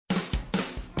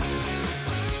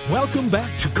Welcome back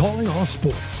to Calling All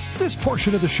Sports. This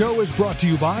portion of the show is brought to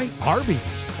you by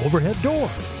Arby's, Overhead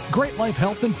Door, Great Life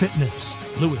Health and Fitness,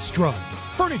 Lewis Drug,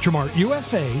 Furniture Mart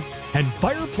USA, and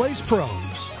Fireplace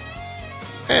Pros.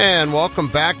 And welcome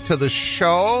back to the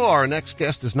show. Our next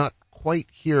guest is not quite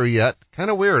here yet.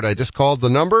 Kind of weird. I just called the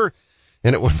number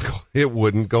and it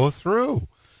wouldn't go through.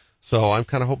 So I'm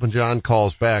kind of hoping John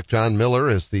calls back. John Miller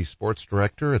is the sports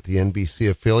director at the NBC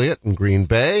affiliate in Green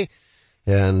Bay,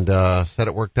 and said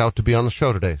it worked out to be on the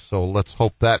show today. So let's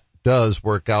hope that does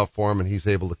work out for him and he's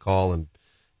able to call and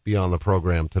be on the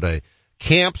program today.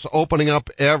 Camps opening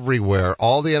up everywhere.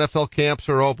 All the NFL camps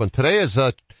are open. Today is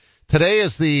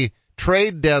the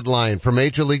trade deadline for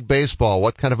Major League Baseball.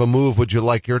 What kind of a move would you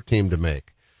like your team to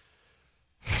make?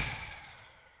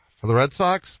 For the Red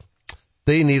Sox,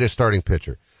 they need a starting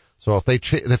pitcher. So if they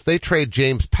trade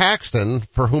James Paxton,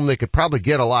 for whom they could probably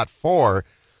get a lot for,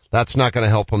 that's not going to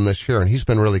help him this year. And he's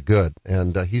been really good.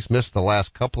 And he's missed the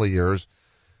last couple of years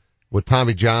with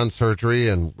Tommy John surgery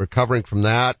and recovering from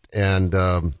that. And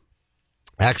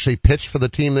actually pitched for the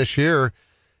team this year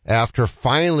after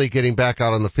finally getting back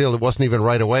out on the field. It wasn't even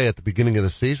right away at the beginning of the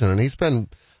season. And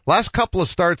last couple of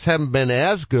starts haven't been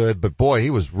as good, but boy, he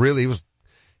was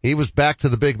back to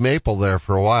the big maple there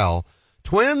for a while.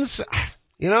 Twins,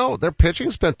 their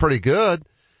pitching's been pretty good.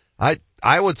 I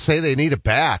would say they need a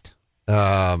bat.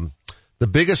 The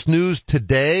biggest news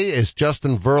today is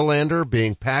Justin Verlander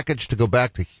being packaged to go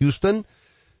back to Houston.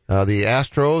 The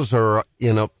Astros are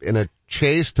in a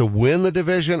chase to win the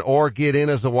division or get in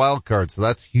as a wild card. So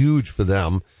that's huge for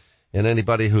them. And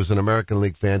anybody who's an American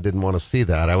League fan didn't want to see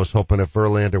that. I was hoping if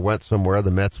Verlander went somewhere,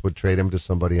 the Mets would trade him to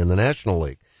somebody in the National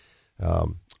League.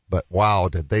 But wow,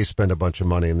 did they spend a bunch of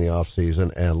money in the off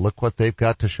season, and look what they've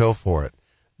got to show for it.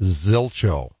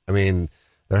 Zilcho. I mean,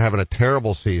 they're having a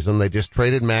terrible season. They just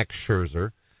traded Max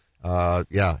Scherzer.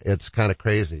 Yeah, it's kind of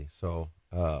crazy. So,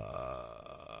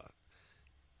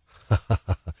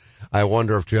 I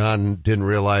wonder if John didn't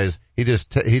realize he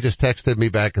just texted me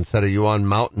back and said, "Are you on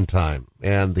Mountain Time?"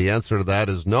 And the answer to that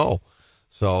is no.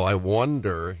 So I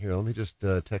wonder, let me just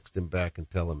text him back and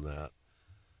tell him that.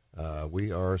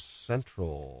 We are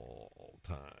Central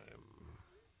Time.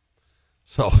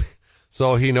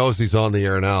 So he knows he's on the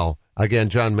air now. Again,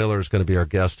 John Miller is going to be our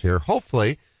guest here,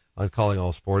 hopefully, on Calling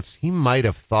All Sports. He might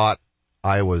have thought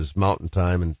I was Mountain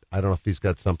Time, and I don't know if he's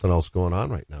got something else going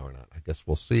on right now or not. I guess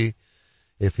we'll see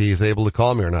if he's able to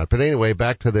call me or not. But anyway,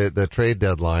 back to the trade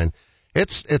deadline.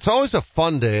 It's always a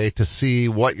fun day to see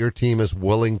what your team is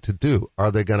willing to do.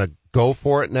 Are they going to go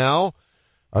for it now?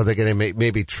 Are they going to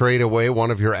maybe trade away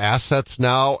one of your assets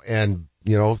now and,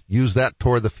 use that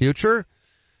toward the future?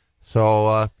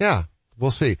 So, yeah,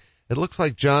 we'll see. It looks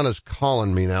like John is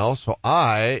calling me now, so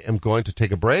I am going to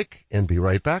take a break and be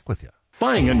right back with you.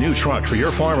 Buying a new truck for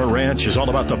your farm or ranch is all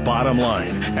about the bottom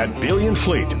line. At Billion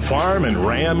Fleet, Farm and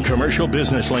Ram Commercial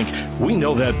Business Link, we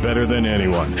know that better than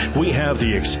anyone. We have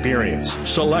the experience,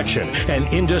 selection,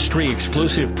 and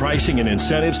industry-exclusive pricing and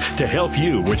incentives to help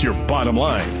you with your bottom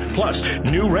line. Plus,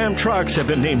 new Ram trucks have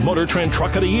been named Motor Trend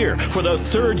Truck of the Year for the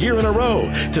third year in a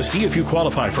row. To see if you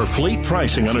qualify for fleet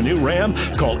pricing on a new Ram,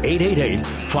 call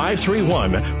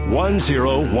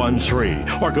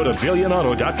 888-531-1013 or go to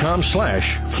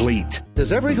billionauto.com/fleet.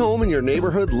 Does every home in your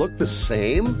neighborhood look the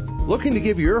same? Looking to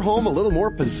give your home a little more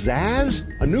pizzazz?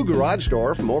 A new garage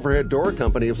door from Overhead Door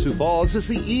Company of Sioux Falls is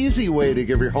the easy way to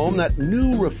give your home that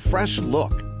new, refreshed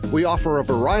look. We offer a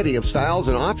variety of styles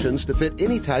and options to fit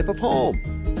any type of home.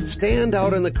 Stand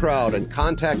out in the crowd and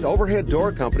contact Overhead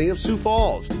Door Company of Sioux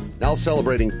Falls. Now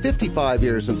celebrating 55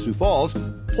 years in Sioux Falls,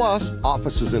 plus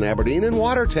offices in Aberdeen and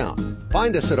Watertown.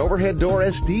 Find us at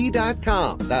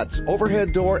overheaddoorsd.com. That's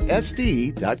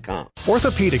overheaddoorsd.com.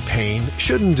 Orthopedic pain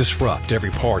shouldn't disrupt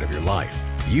every part of your life.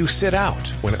 You sit out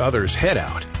when others head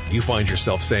out. You find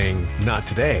yourself saying, "Not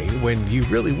today," when you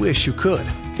really wish you could.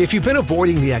 If you've been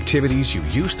avoiding the activities you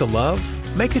used to love,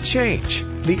 make a change.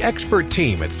 The expert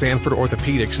team at Sanford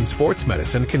Orthopedics and Sports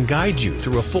Medicine can guide you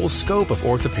through a full scope of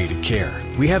orthopedic care.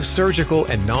 We have surgical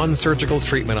and non-surgical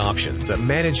treatment options that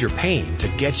manage your pain to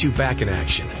get you back in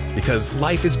action. Because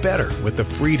life is better with the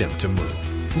freedom to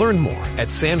move. Learn more at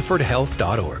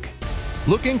sanfordhealth.org.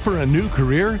 Looking for a new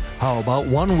career? How about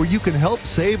one where you can help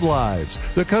save lives?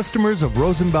 The customers of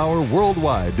Rosenbauer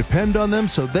worldwide depend on them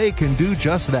so they can do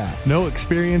just that. No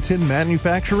experience in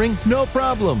manufacturing? No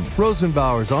problem.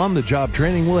 Rosenbauer's on-the-job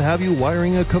training will have you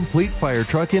wiring a complete fire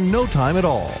truck in no time at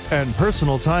all. And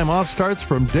personal time off starts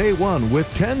from day one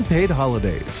with 10 paid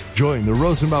holidays. Join the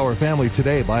Rosenbauer family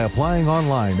today by applying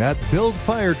online at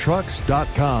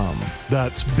buildfiretrucks.com.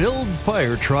 That's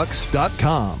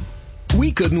buildfiretrucks.com.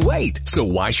 We couldn't wait, so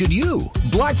why should you?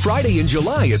 Black Friday in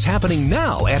July is happening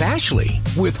now at Ashley.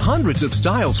 With hundreds of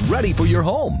styles ready for your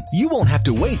home, you won't have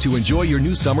to wait to enjoy your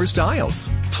new summer styles.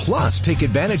 Plus, take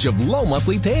advantage of low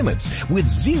monthly payments with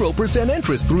 0%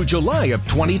 interest through July of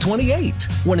 2028.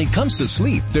 When it comes to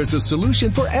sleep, there's a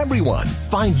solution for everyone.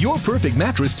 Find your perfect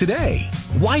mattress today.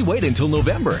 Why wait until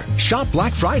November? Shop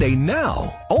Black Friday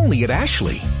now, only at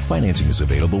Ashley. Financing is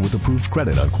available with approved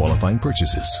credit on qualifying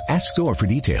purchases. Ask store for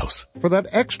details. For that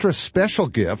extra special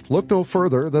gift, look no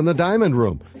further than the Diamond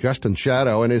Room. Justin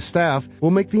Shadow and his staff will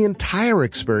make the entire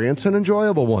experience an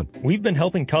enjoyable one. We've been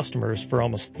helping customers for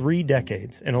almost 3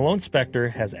 decades, and Alone Spectre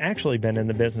has actually been in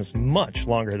the business much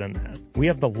longer than that. We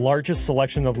have the largest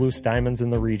selection of loose diamonds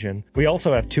in the region. We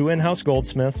also have 2 in-house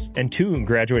goldsmiths and 2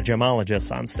 graduate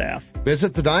gemologists on staff.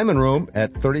 Visit the Diamond Room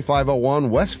at 3501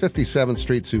 West 57th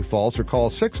Street, Sioux Falls, or call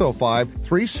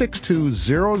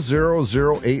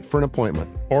 605-362-0008 for an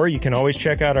appointment. Or you can always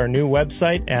check out our new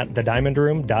website at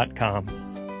thediamondroom.com.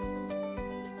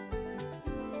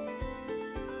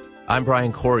 I'm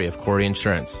Brian Corey of Corey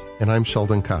Insurance. And I'm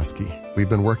Sheldon Koski. We've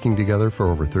been working together for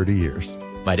over 30 years.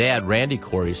 My dad, Randy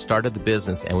Corey, started the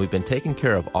business, and we've been taking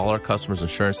care of all our customers'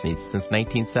 insurance needs since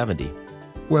 1970.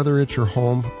 Whether it's your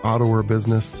home, auto, or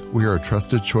business, we are a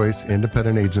trusted choice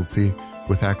independent agency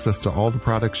with access to all the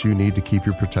products you need to keep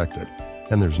you protected.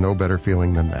 And there's no better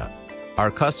feeling than that. Our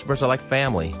customers are like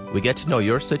family. We get to know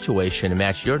your situation and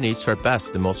match your needs to our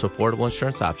best and most affordable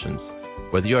insurance options.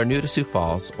 Whether you are new to Sioux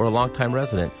Falls or a longtime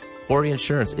resident, Corey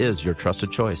Insurance is your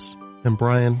trusted choice. And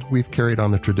Brian, we've carried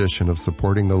on the tradition of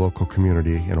supporting the local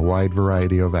community in a wide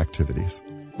variety of activities.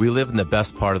 We live in the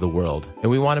best part of the world, and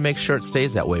we want to make sure it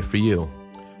stays that way for you.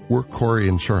 We're Corey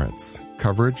Insurance.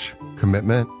 Coverage,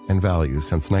 commitment, and value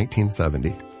since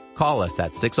 1970. Call us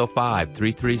at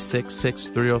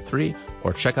 605-336-6303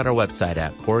 or check out our website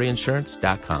at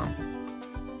coreyinsurance.com.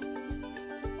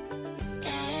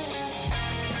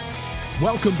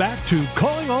 Welcome back to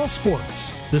Calling All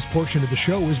Sports. This portion of the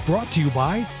show is brought to you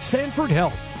by Sanford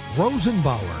Health,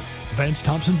 Rosenbauer, Vance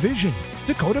Thompson Vision,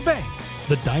 Dakota Bank,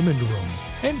 The Diamond Room,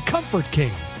 and Comfort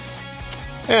King.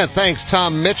 And thanks,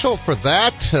 Tom Mitchell, for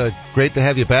that. Great to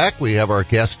have you back. We have our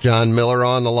guest, John Miller,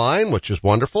 on the line, which is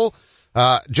wonderful.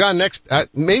 John, next,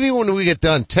 maybe when we get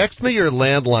done, text me your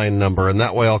landline number, and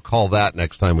that way I'll call that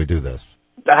next time we do this.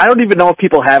 I don't even know if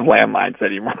people have landlines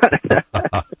anymore.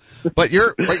 But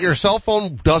your cell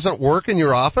phone doesn't work in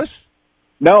your office?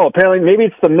 No, apparently maybe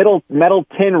it's the metal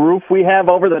tin roof we have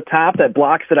over the top that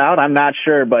blocks it out. I'm not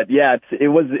sure, but yeah,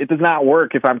 it does not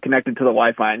work if I'm connected to the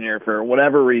Wi-Fi in here for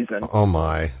whatever reason. Oh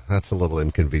my, that's a little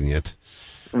inconvenient.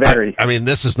 Very. I mean,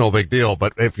 this is no big deal,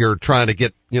 but if you're trying to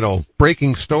get,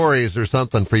 breaking stories or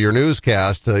something for your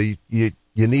newscast, you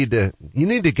need to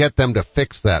get them to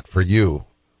fix that for you.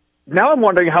 Now I'm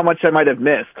wondering how much I might have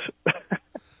missed.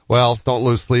 Well, don't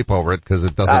lose sleep over it because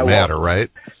it doesn't matter, right?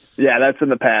 Yeah, that's in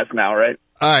the past now, right?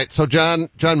 All right. So John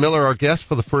Miller, our guest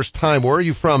for the first time. Where are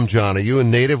you from, John? Are you a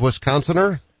native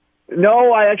Wisconsinner?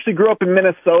 No, I actually grew up in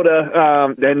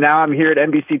Minnesota, and now I'm here at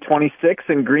NBC26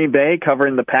 in Green Bay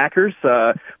covering the Packers.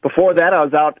 Before that, I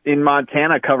was out in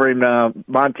Montana covering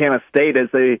Montana State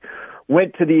as they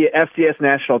went to the FCS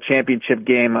National Championship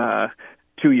game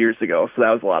 2 years ago, so that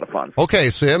was a lot of fun.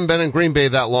 Okay, so you haven't been in Green Bay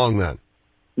that long then?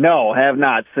 No, have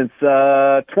not, since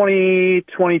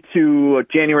 2022,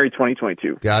 January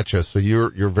 2022. Gotcha. So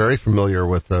you're very familiar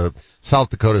with South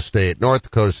Dakota State, North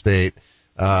Dakota State,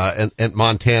 and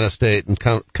Montana State, and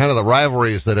kind of the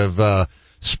rivalries that have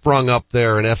sprung up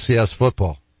there in FCS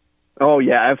football. Oh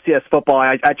yeah, FCS football.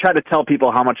 I try to tell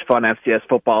people how much fun FCS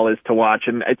football is to watch,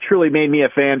 and it truly made me a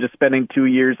fan just spending 2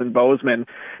 years in Bozeman.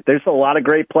 There's a lot of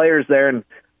great players there, and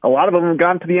a lot of them have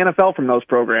gone to the NFL from those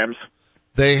programs.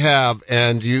 They have,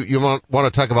 and you want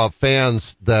to talk about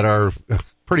fans that are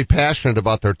pretty passionate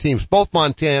about their teams. Both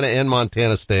Montana and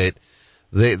Montana State,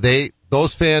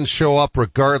 those fans show up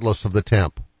regardless of the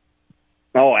temp.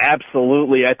 Oh,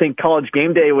 absolutely. I think College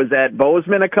Game Day was at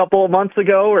Bozeman a couple of months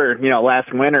ago, or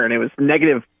last winter, and it was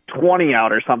negative 20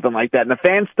 out or something like that. And the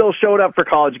fans still showed up for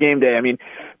College Game Day. I mean,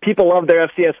 people love their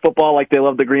FCS football like they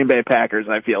love the Green Bay Packers,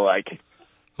 I feel like.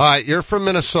 All right, you're from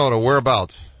Minnesota.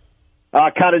 Whereabouts?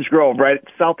 Cottage Grove, right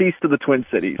southeast of the Twin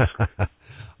Cities. All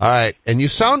right, and you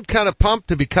sound kind of pumped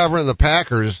to be covering the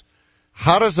Packers.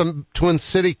 How does a Twin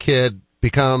City kid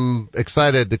become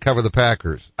excited to cover the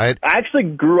Packers? I actually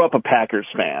grew up a Packers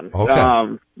fan.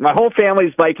 Okay. My whole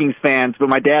family's Vikings fans, but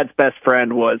my dad's best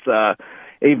friend was a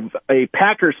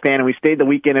Packers fan, and we stayed the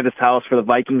weekend at his house for the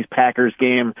Vikings-Packers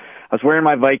game. I was wearing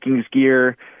my Vikings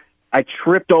gear. I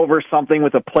tripped over something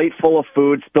with a plate full of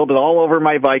food, spilled it all over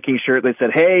my Viking shirt. They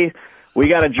said, "Hey, we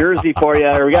got a jersey for you,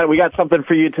 or we got something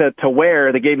for you to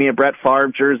wear. They gave me a Brett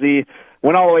Favre jersey.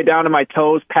 Went all the way down to my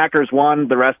toes. Packers won.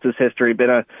 The rest is history.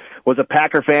 Was a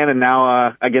Packer fan, and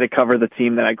now I get to cover the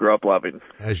team that I grew up loving.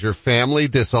 Has your family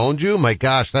disowned you? My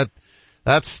gosh,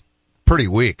 that's pretty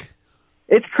weak.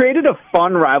 It's created a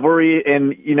fun rivalry,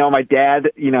 and, my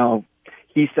dad,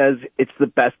 he says it's the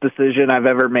best decision I've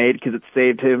ever made because it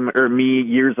saved him or me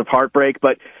years of heartbreak.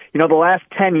 But, the last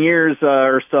 10 years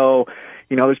or so,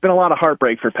 there's been a lot of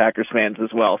heartbreak for Packers fans as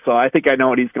well. So I think I know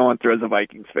what he's going through as a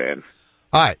Vikings fan.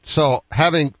 All right. So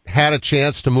having had a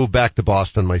chance to move back to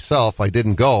Boston myself, I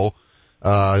didn't go,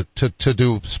 to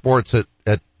do sports at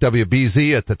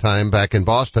WBZ at the time back in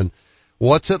Boston.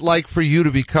 What's it like for you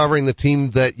to be covering the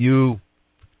team that you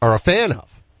are a fan of?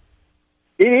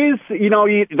 It is,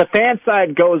 the fan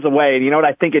side goes away. And what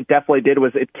I think it definitely did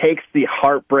was it takes the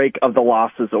heartbreak of the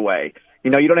losses away.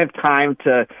 You don't have time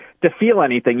to feel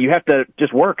anything. You have to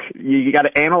just work. You got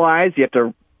to analyze. You have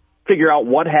to figure out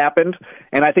what happened.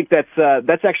 And I think that's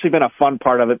actually been a fun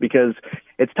part of it because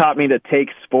it's taught me to take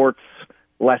sports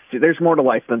less. There's more to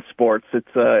life than sports.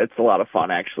 It's a lot of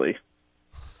fun, actually.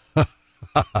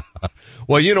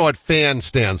 Well, you know what fan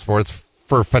stands for? It's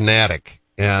for fanatic.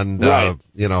 And, right.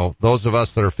 Those of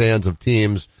us that are fans of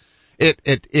teams,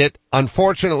 it,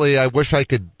 unfortunately, I wish I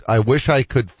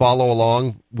could follow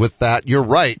along with that. You're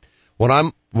right. When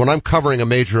I'm covering a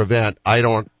major event, I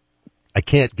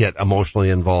can't get emotionally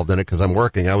involved in it because I'm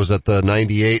working. I was at the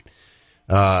 98,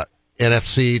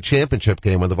 NFC championship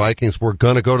game when the Vikings were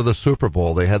going to go to the Super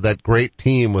Bowl. They had that great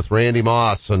team with Randy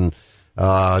Moss and,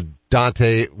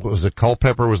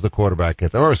 Culpepper was the quarterback, or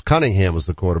it was Cunningham was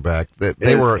the quarterback.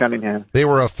 They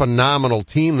were a phenomenal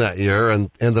team that year and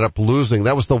ended up losing.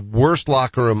 That was the worst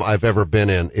locker room I've ever been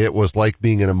in. It was like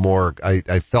being in a morgue.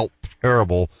 I felt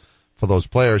terrible for those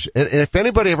players. And if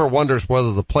anybody ever wonders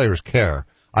whether the players care,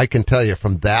 I can tell you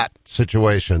from that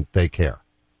situation, they care.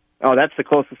 Oh, that's the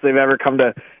closest they've ever come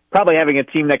to probably having a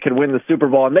team that could win the Super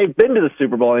Bowl, and they've been to the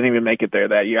Super Bowl and didn't even make it there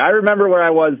that year. I remember where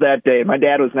I was that day. My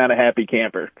dad was not a happy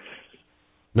camper.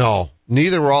 No,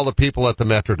 neither were all the people at the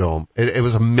Metrodome. It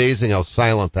was amazing how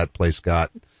silent that place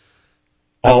got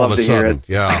all of a sudden.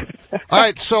 Yeah. All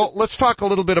right, so let's talk a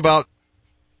little bit about,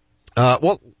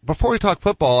 before we talk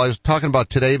football, I was talking about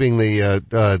today being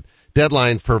the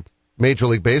deadline for Major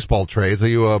League Baseball trades. Are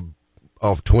you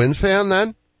a Twins fan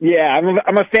then? Yeah,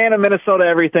 I'm a fan of Minnesota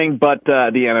everything but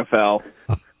the NFL.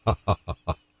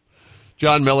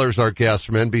 John Miller's our guest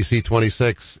from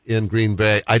NBC26 in Green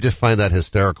Bay. I just find that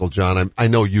hysterical, John. I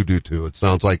know you do too. It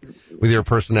sounds like with your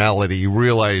personality, you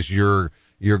realize you're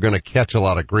going to catch a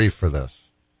lot of grief for this.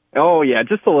 Oh yeah,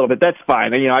 just a little bit. That's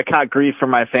fine. I caught grief from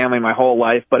my family my whole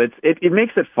life, but it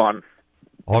makes it fun.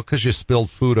 All because you spilled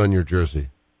food on your jersey.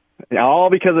 All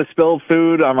because I spilled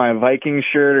food on my Vikings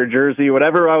shirt or jersey,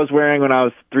 whatever I was wearing when I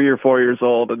was 3 or 4 years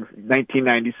old in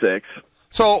 1996.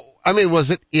 So, was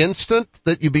it instant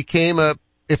that you became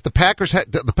if the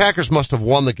Packers must have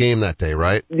won the game that day,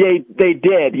 right? They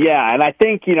did, yeah. And I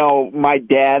think, my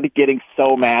dad getting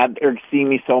so mad or seeing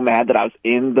me so mad that I was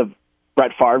in the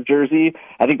Brett Favre jersey,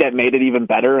 I think that made it even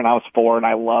better. And I was 4 and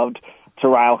I loved to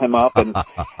rile him up, and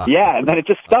yeah, and then it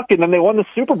just stuck, and then they won the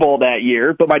Super Bowl that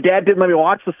year, but my dad didn't let me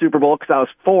watch the Super Bowl because I was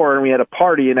 4 and we had a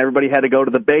party and everybody had to go to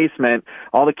the basement.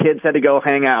 All the kids had to go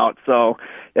hang out, so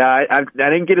yeah, I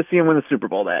didn't get to see him win the Super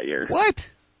Bowl that year.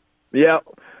 What? Yep.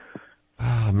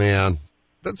 Oh man,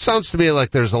 that sounds to me like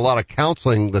there's a lot of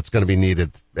counseling that's going to be needed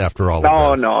after all of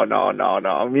this.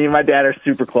 No. Me and my dad are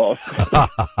super close.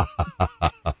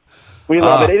 We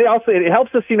love it. It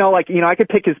helps us, I could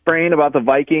pick his brain about the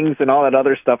Vikings and all that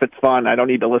other stuff. It's fun. I don't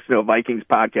need to listen to a Vikings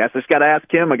podcast. I just got to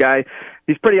ask him,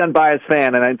 he's a pretty unbiased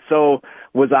fan, and so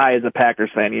was I as a Packers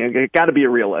fan. You got to be a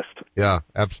realist. Yeah,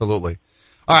 absolutely.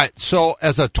 All right. So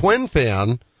as a Twin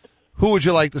fan, who would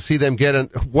you like to see them get in?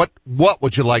 What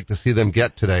would you like to see them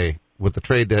get today with the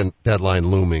trade deadline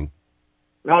looming?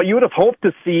 Now, you would have hoped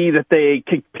to see that they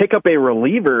could pick up a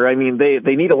reliever.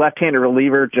 They need a left-handed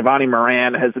reliever. Giovanni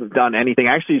Moran hasn't done anything.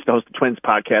 I actually used to host a Twins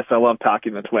podcast. So I love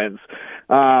talking to Twins.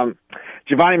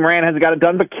 Giovanni Moran hasn't got it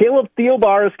done, but Caleb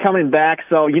Thielbar is coming back.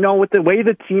 So, with the way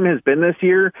the team has been this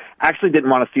year, I actually didn't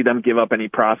want to see them give up any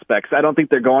prospects. I don't think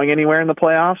they're going anywhere in the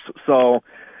playoffs. So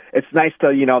it's nice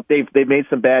to, they've made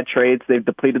some bad trades. They've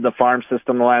depleted the farm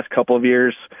system the last couple of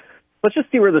years. Let's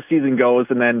just see where the season goes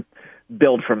and then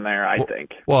build from there, I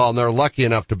think. Well, and they're lucky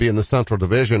enough to be in the Central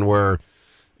Division where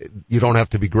you don't have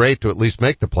to be great to at least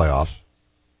make the playoffs.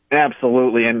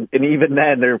 Absolutely. And even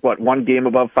then, they're, one game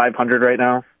above 500 right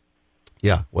now?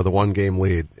 Yeah, with a 1-game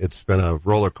lead. It's been a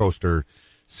roller coaster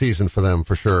season for them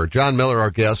for sure. John Miller,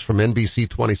 our guest from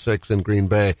NBC26 in Green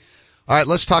Bay. All right,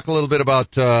 let's talk a little bit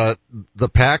about the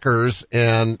Packers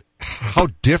and how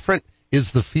different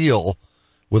is the feel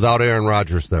without Aaron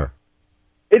Rodgers there.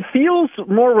 It feels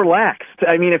more relaxed.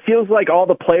 I mean, it feels like all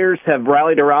the players have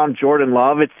rallied around Jordan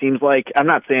Love. It seems like, I'm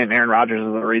not saying Aaron Rodgers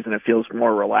is the reason it feels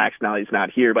more relaxed now he's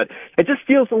not here, but it just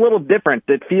feels a little different.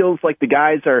 It feels like the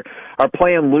guys are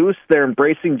playing loose. They're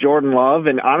embracing Jordan Love,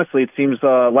 and honestly, it seems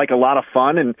like a lot of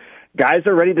fun, and guys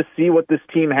are ready to see what this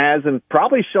team has and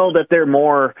probably show that they're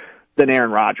more than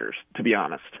Aaron Rodgers, to be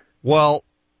honest. Well,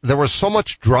 there was so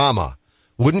much drama.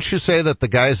 Wouldn't you say that the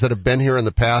guys that have been here in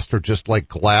the past are just like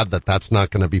glad that that's not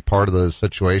going to be part of the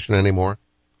situation anymore?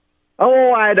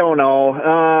 Oh, I don't know.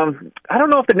 I don't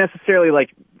know if they're necessarily like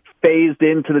phased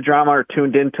into the drama or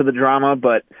tuned into the drama,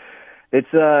 but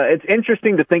it's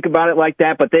interesting to think about it like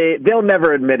that. But they'll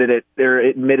never admit it or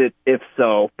admit it if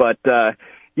so. But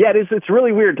yeah, it's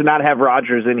really weird to not have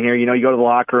Rodgers in here. You know, you go to the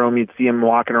locker room, you'd see him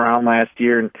walking around last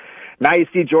year, and now you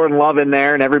see Jordan Love in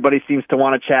there, and everybody seems to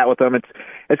want to chat with him.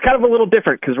 It's kind of a little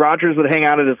different because Rodgers would hang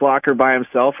out at his locker by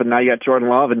himself, and now you got Jordan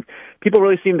Love, and people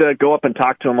really seem to go up and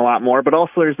talk to him a lot more. But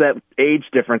also there's that age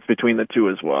difference between the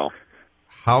two as well.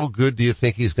 How good do you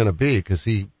think he's going to be? Because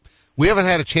we haven't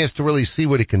had a chance to really see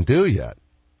what he can do yet.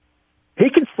 He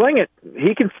can sling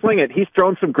it. He's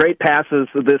thrown some great passes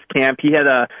this camp. He had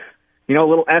a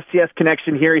little FCS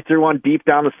connection here. He threw one deep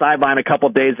down the sideline a couple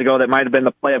of days ago that might have been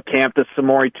the play of camp to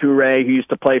Samori Toure, who used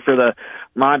to play for the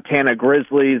Montana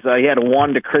Grizzlies. He had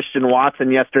one to Christian Watson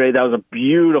yesterday. That was a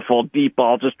beautiful deep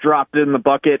ball, just dropped it in the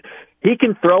bucket. He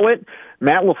can throw it.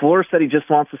 Matt LaFleur said he just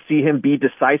wants to see him be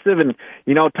decisive. And,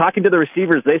 talking to the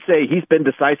receivers, they say he's been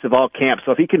decisive all camp.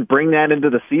 So if he can bring that into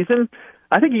the season,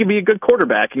 I think he can be a good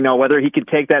quarterback. Whether he can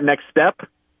take that next step,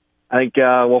 I think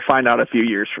we'll find out a few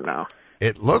years from now.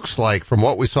 It looks like, from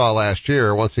what we saw last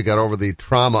year, once he got over the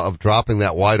trauma of dropping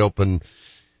that wide open,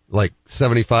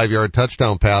 75-yard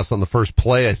touchdown pass on the first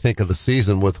play, I think, of the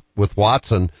season with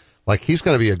Watson, he's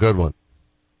going to be a good one.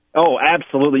 Oh,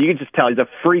 absolutely. You can just tell he's a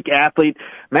freak athlete.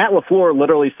 Matt LaFleur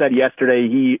literally said yesterday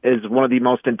he is one of the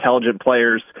most intelligent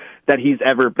players that he's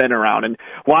ever been around. And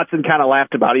Watson kind of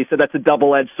laughed about it. He said that's a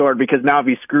double-edged sword because now if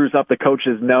he screws up, the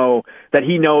coaches know that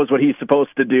he knows what he's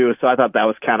supposed to do. So I thought that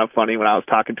was kind of funny when I was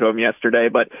talking to him yesterday.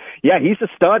 But, yeah, he's a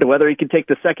stud. Whether he can take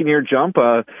the second-year jump,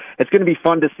 it's going to be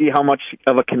fun to see how much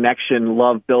of a connection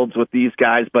Love builds with these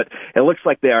guys. But it looks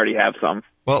like they already have some.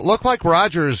 Well, it looked like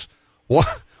Rodgers,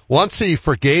 once he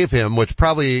forgave him, which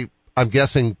probably, I'm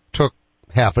guessing, took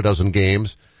half a dozen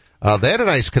games, they had a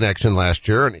nice connection last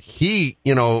year. And he,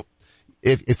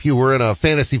 if you were in a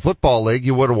fantasy football league,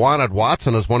 you would have wanted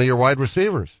Watson as one of your wide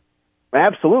receivers.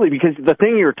 Absolutely, because the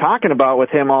thing you were talking about with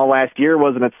him all last year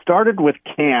was, and it started with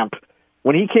camp,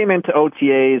 when he came into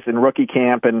OTAs and rookie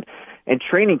camp and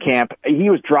training camp, he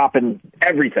was dropping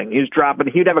everything.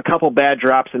 He'd have a couple bad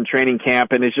drops in training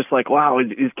camp, and it's just like, wow,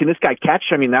 can this guy catch?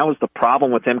 I mean, that was the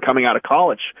problem with him coming out of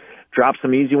college. Dropped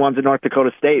some easy ones in North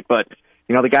Dakota State, but,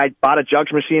 the guy bought a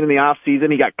jugs machine in the off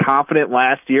season. He got confident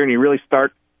last year, and you really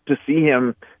start to see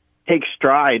him take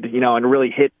stride, and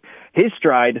really hit his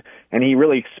stride, and he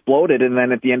really exploded, and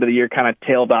then at the end of the year kind of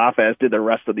tailed off, as did the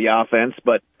rest of the offense.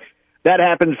 But that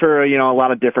happened for, a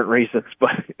lot of different reasons, but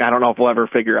I don't know if we'll ever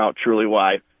figure out truly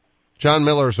why. John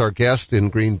Miller's our guest in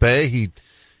Green Bay. He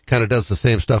kind of does the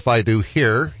same stuff I do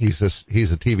here. He's a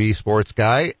TV sports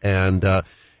guy, and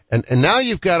now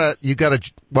you've got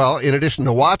well, in addition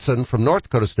to Watson from North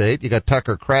Dakota State, you got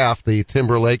Tucker Kraft, the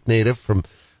Timberlake native from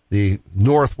the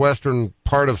northwestern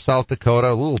part of South Dakota,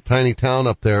 a little tiny town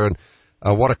up there, and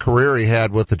what a career he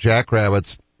had with the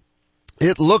Jackrabbits.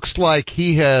 It looks like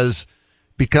he has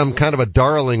become kind of a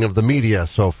darling of the media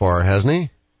so far, hasn't he?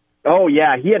 Oh,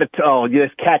 yeah. He had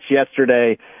this catch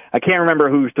yesterday. I can't remember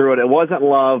who threw it. It wasn't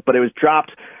Love, but it was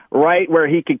dropped right where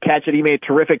he could catch it. He made a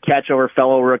terrific catch over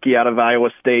fellow rookie out of Iowa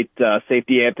State,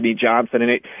 safety Anthony Johnson.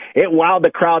 And it wowed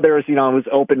the crowd. There was, it was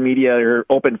open media or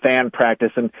open fan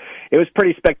practice, and it was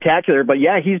pretty spectacular. But,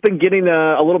 yeah, he's been getting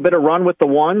a little bit of run with the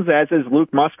ones, as is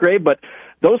Luke Musgrave. But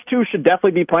those two should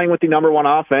definitely be playing with the number one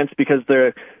offense because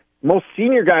they're most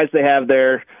senior guys they have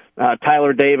there,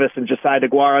 Tyler Davis and Josiah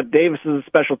DeGuara. Davis is a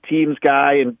special teams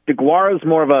guy, and DeGuara is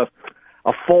more of a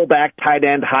fullback tight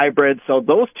end hybrid. So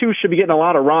those two should be getting a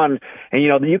lot of run. And,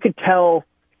 you can tell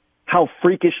how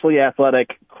freakishly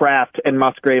athletic Kraft and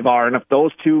Musgrave are. And if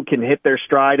those two can hit their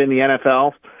stride in the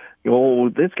NFL,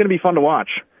 it's going to be fun to watch.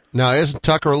 Now, isn't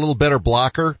Tucker a little better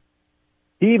blocker?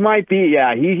 He might be,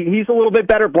 yeah. He's a little bit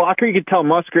better blocker. You can tell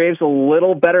Musgrave's a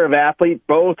little better of athlete.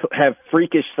 Both have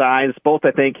freakish size. Both,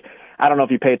 I don't know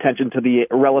if you pay attention to the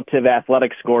relative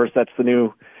athletic scores. That's the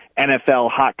new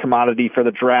NFL hot commodity for the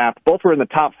draft. Both were in the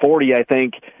top 40, I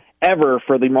think, ever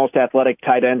for the most athletic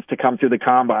tight ends to come through the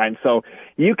combine. So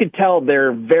you could tell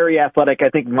they're very athletic. I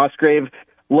think Musgrave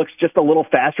looks just a little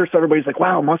faster, so everybody's like,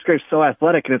 wow, Musgrave's so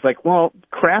athletic. And it's like, well,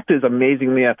 Kraft is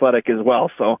amazingly athletic as well.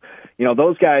 So,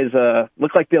 those guys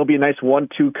look like they'll be a nice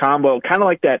 1-2 combo, kind of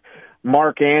like that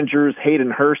Mark Andrews, Hayden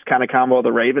Hurst kind of combo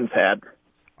the Ravens had.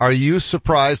 Are you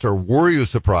surprised, or were you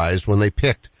surprised when they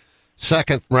picked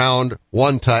second round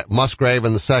Musgrave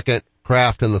in the second,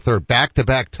 Kraft in the third,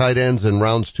 back-to-back tight ends in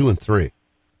rounds 2 and 3?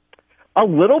 A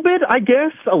little bit, I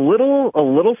guess. A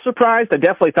little surprised. I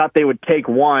definitely thought they would take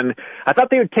one. I thought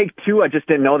they would take two. I just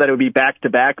didn't know that it would be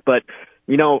back-to-back. But,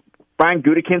 Brian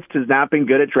Gutekunst has not been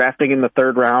good at drafting in the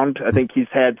third round. I think he's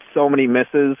had so many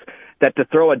misses that to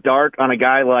throw a dart on a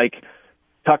guy like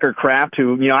Tucker Kraft,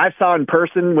 who, I saw in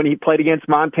person when he played against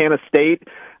Montana State,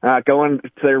 going to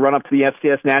their run up to the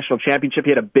FCS National Championship.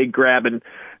 He had a big grab in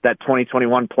that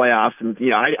 2021 playoffs. And,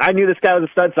 I knew this guy was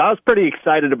a stud, so I was pretty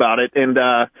excited about it. And,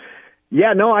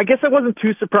 I guess I wasn't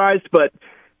too surprised, but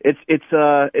it's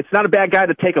not a bad guy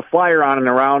to take a flyer on in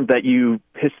a round that you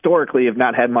historically have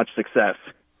not had much success.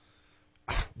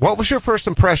 What was your first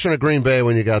impression of Green Bay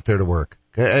when you got there to work?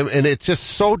 And it's just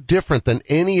so different than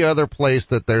any other place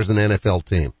that there's an NFL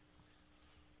team.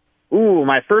 Ooh,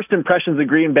 my first impressions of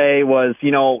Green Bay was,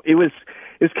 it was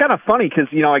kind of funny because,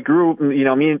 I grew,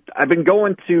 I've been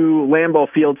going to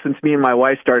Lambeau Field since me and my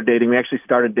wife started dating. We actually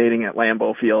started dating at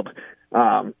Lambeau Field.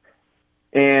 And,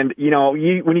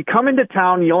 when you come into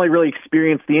town, you only really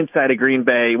experience the inside of Green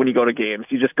Bay when you go to games.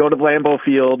 You just go to Lambeau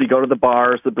Field, you go to the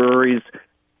bars, the breweries,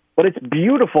 but it's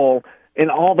beautiful in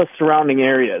all the surrounding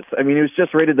areas. I mean, it was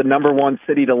just rated the #1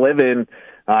 city to live in.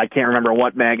 I can't remember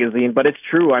what magazine, but it's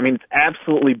true. I mean, it's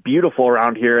absolutely beautiful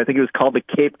around here. I think it was called the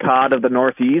Cape Cod of the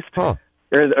Northeast, or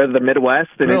the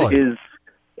Midwest, and really?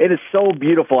 It is so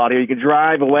beautiful out here. You could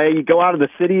drive away. You go out of the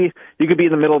city. You could be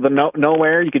in the middle of the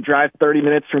nowhere. You could drive 30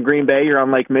 minutes from Green Bay. You're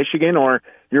on Lake Michigan, or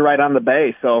you're right on the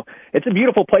bay. So it's a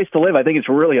beautiful place to live. I think it's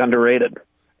really underrated.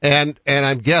 And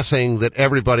I'm guessing that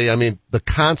everybody, the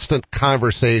constant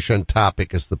conversation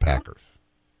topic is the Packers.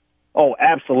 Oh,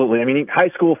 absolutely. I mean, high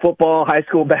school football, high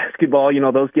school basketball,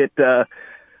 those get a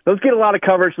lot of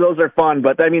coverage. Those are fun.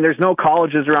 But, there's no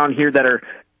colleges around here that are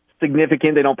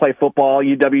significant. They don't play football.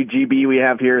 UWGB we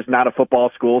have here is not a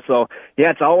football school. So, yeah,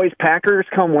 it's always Packers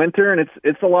come winter, and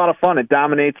it's a lot of fun. It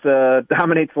dominates a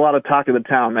lot of talk of the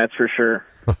town, that's for sure.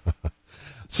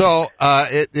 So,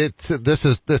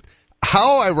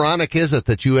 how ironic is it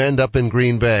that you end up in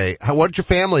Green Bay? What did your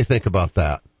family think about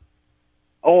that?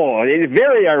 Oh, it's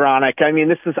very ironic.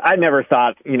 I never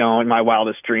thought, in my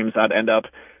wildest dreams I'd end up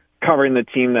covering the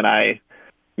team that I,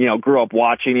 grew up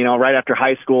watching. Right after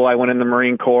high school, I went in the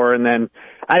Marine Corps, and then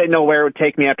I didn't know where it would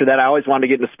take me after that. I always wanted to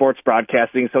get into sports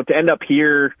broadcasting. So to end up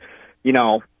here,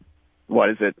 6-7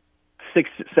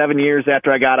 years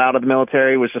after I got out of the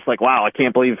military was just like, wow, I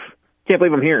can't believe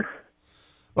I'm here.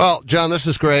 Well, John, this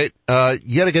is great.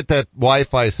 You got to get that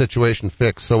Wi-Fi situation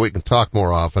fixed so we can talk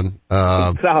more often.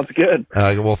 Sounds good.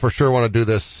 We'll for sure want to do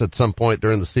this at some point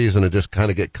during the season and just kind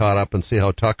of get caught up and see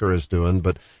how Tucker is doing.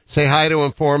 But say hi to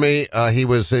him for me. He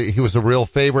was a real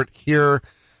favorite here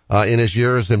in his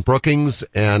years in Brookings,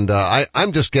 and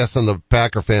I'm just guessing the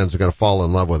Packer fans are going to fall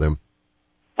in love with him.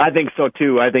 I think so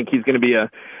too. I think he's going to be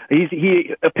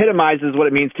he epitomizes what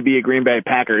it means to be a Green Bay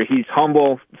Packer. He's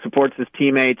humble, supports his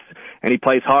teammates, and he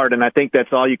plays hard, and I think that's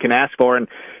all you can ask for. And,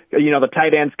 the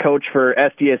tight ends coach for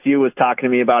SDSU was talking to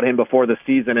me about him before the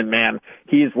season, and man,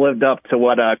 he's lived up to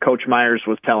what Coach Myers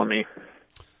was telling me.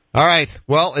 All right.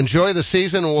 Well, enjoy the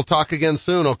season, and we'll talk again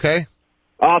soon, okay?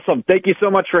 Awesome. Thank you so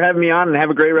much for having me on, and have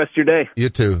a great rest of your day. You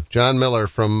too. John Miller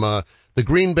from the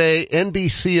Green Bay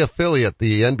NBC affiliate,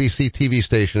 the NBC TV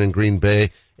station in Green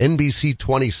Bay.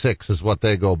 NBC26 is what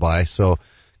they go by. So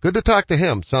good to talk to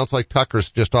him. Sounds like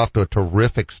Tucker's just off to a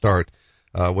terrific start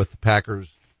with the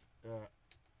Packers.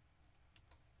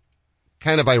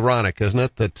 Kind of ironic, isn't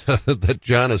it, that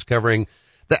John is covering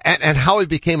and how he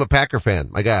became a Packer fan.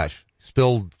 My gosh,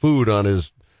 spilled food on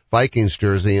his Vikings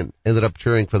jersey and ended up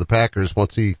cheering for the Packers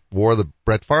once he wore the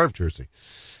Brett Favre jersey.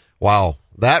 Wow.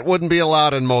 That wouldn't be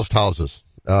allowed in most houses.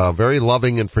 Very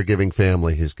loving and forgiving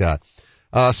family he's got.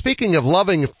 Speaking of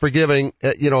loving and forgiving,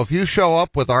 if you show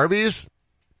up with Arby's,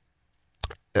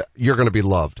 you're going to be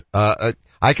loved.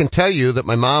 I can tell you that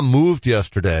my mom moved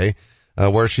yesterday,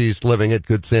 where she's living at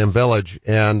Good Sam Village,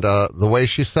 and the way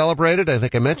she celebrated, I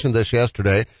think I mentioned this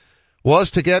yesterday,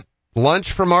 was to get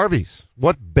lunch from Arby's.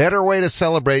 What better way to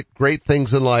celebrate great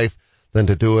things in life than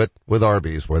to do it with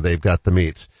Arby's, where they've got the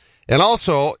meats. And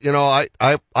also,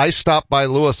 I stopped by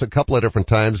Lewis a couple of different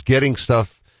times getting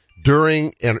stuff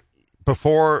during and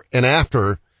before and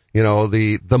after,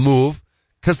 the move,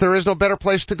 because there is no better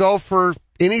place to go for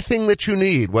anything that you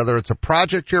need, whether it's a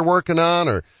project you're working on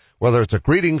or whether it's a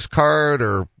greetings card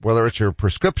or whether it's your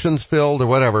prescriptions filled or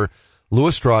whatever.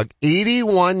 Lewis Drug,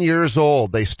 81 years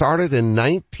old. They started in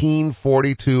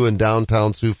 1942 in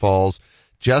downtown Sioux Falls,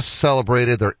 just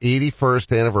celebrated their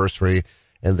 81st anniversary,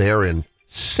 and they're in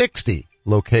 60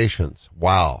 locations.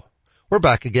 Wow. We're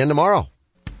back again tomorrow.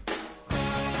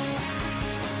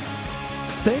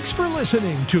 Thanks for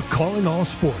listening to Calling All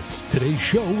Sports. Today's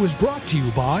show was brought to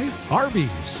you by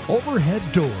Arby's,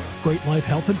 Overhead Door, Great Life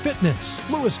Health and Fitness,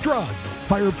 Lewis Drug,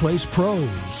 Fireplace Pros,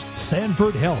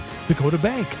 Sanford Health, Dakota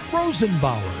Bank,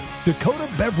 Rosenbauer, Dakota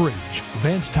Beverage,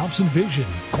 Vance Thompson Vision,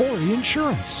 Corey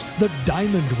Insurance, The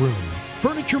Diamond Room,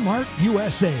 Furniture Mart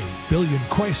USA, Billion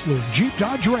Chrysler Jeep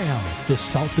Dodge Ram, the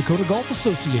South Dakota Golf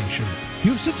Association,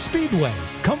 Houston Speedway,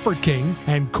 Comfort King,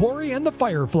 and Corey and the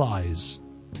Fireflies.